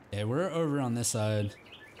 Okay, we're over on this side.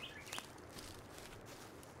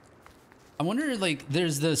 I wonder, like,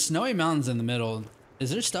 there's the snowy mountains in the middle.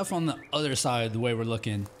 Is there stuff on the other side the way we're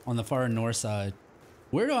looking? On the far north side?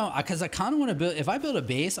 Where do I, because I kind of want to build, if I build a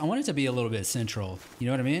base, I want it to be a little bit central. You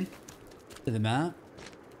know what I mean? To the map.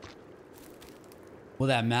 Will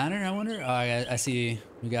that matter, I wonder? Oh, I see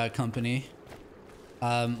we got company.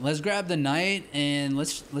 Let's grab the night and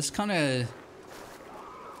let's kind of,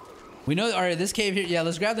 we know, all right, this cave here, yeah,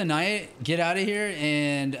 let's grab the night, get out of here,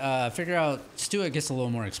 and figure out, Stuart gets a little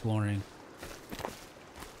more exploring.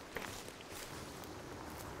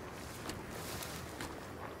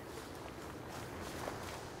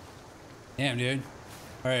 Damn, dude.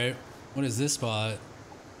 All right, what is this spot?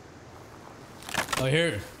 Oh,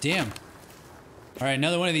 here, damn. All right,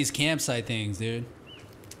 another one of these campsite things, dude.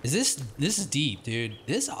 Is this is deep, dude.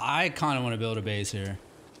 I kind of want to build a base here.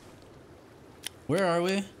 Where are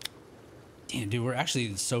we? Damn, dude, we're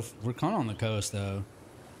actually we're kind of on the coast, though.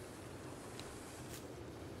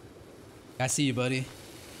 I see you, buddy. You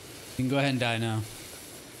can go ahead and die now.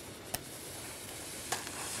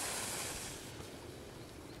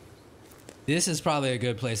 This is probably a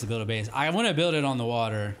good place to build a base. I want to build it on the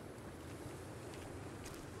water.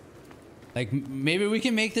 Like, maybe we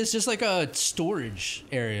can make this just like a storage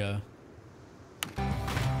area. How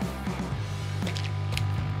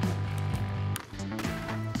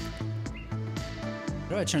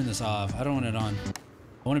do I turn this off? I don't want it on.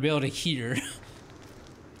 I want to be able to hear.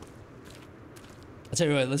 I'll tell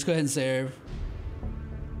you what, let's go ahead and save.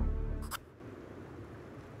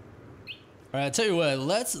 All right, I'll tell you what,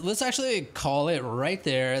 let's actually call it right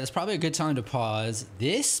there. That's probably a good time to pause.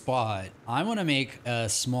 This spot, I want to make a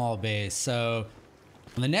small base. So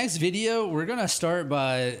in the next video, we're going to start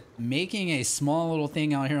by making a small little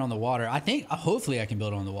thing out here on the water. I think, hopefully I can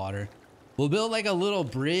build on the water. We'll build like a little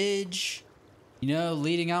bridge, you know,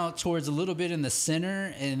 leading out towards a little bit in the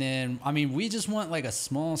center. And then, I mean, we just want like a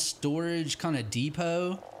small storage kind of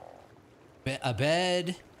depot, a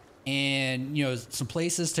bed, and, you know, some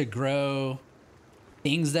places to grow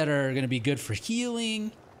things that are going to be good for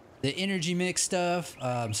healing, the energy mix stuff.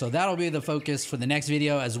 So that'll be the focus for the next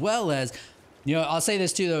video, as well as, you know, I'll say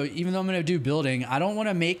this too, though, even though I'm going to do building, I don't want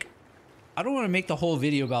to make the whole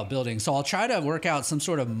video about building. So I'll try to work out some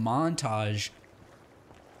sort of montage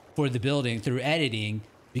for the building through editing,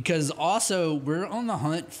 because also we're on the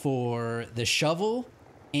hunt for the shovel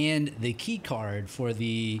and the key card for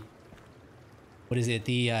the, what is it?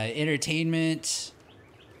 The entertainment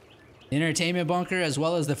bunker, as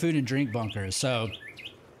well as the food and drink bunker. So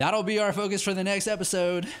that'll be our focus for the next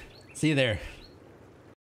episode. See you there.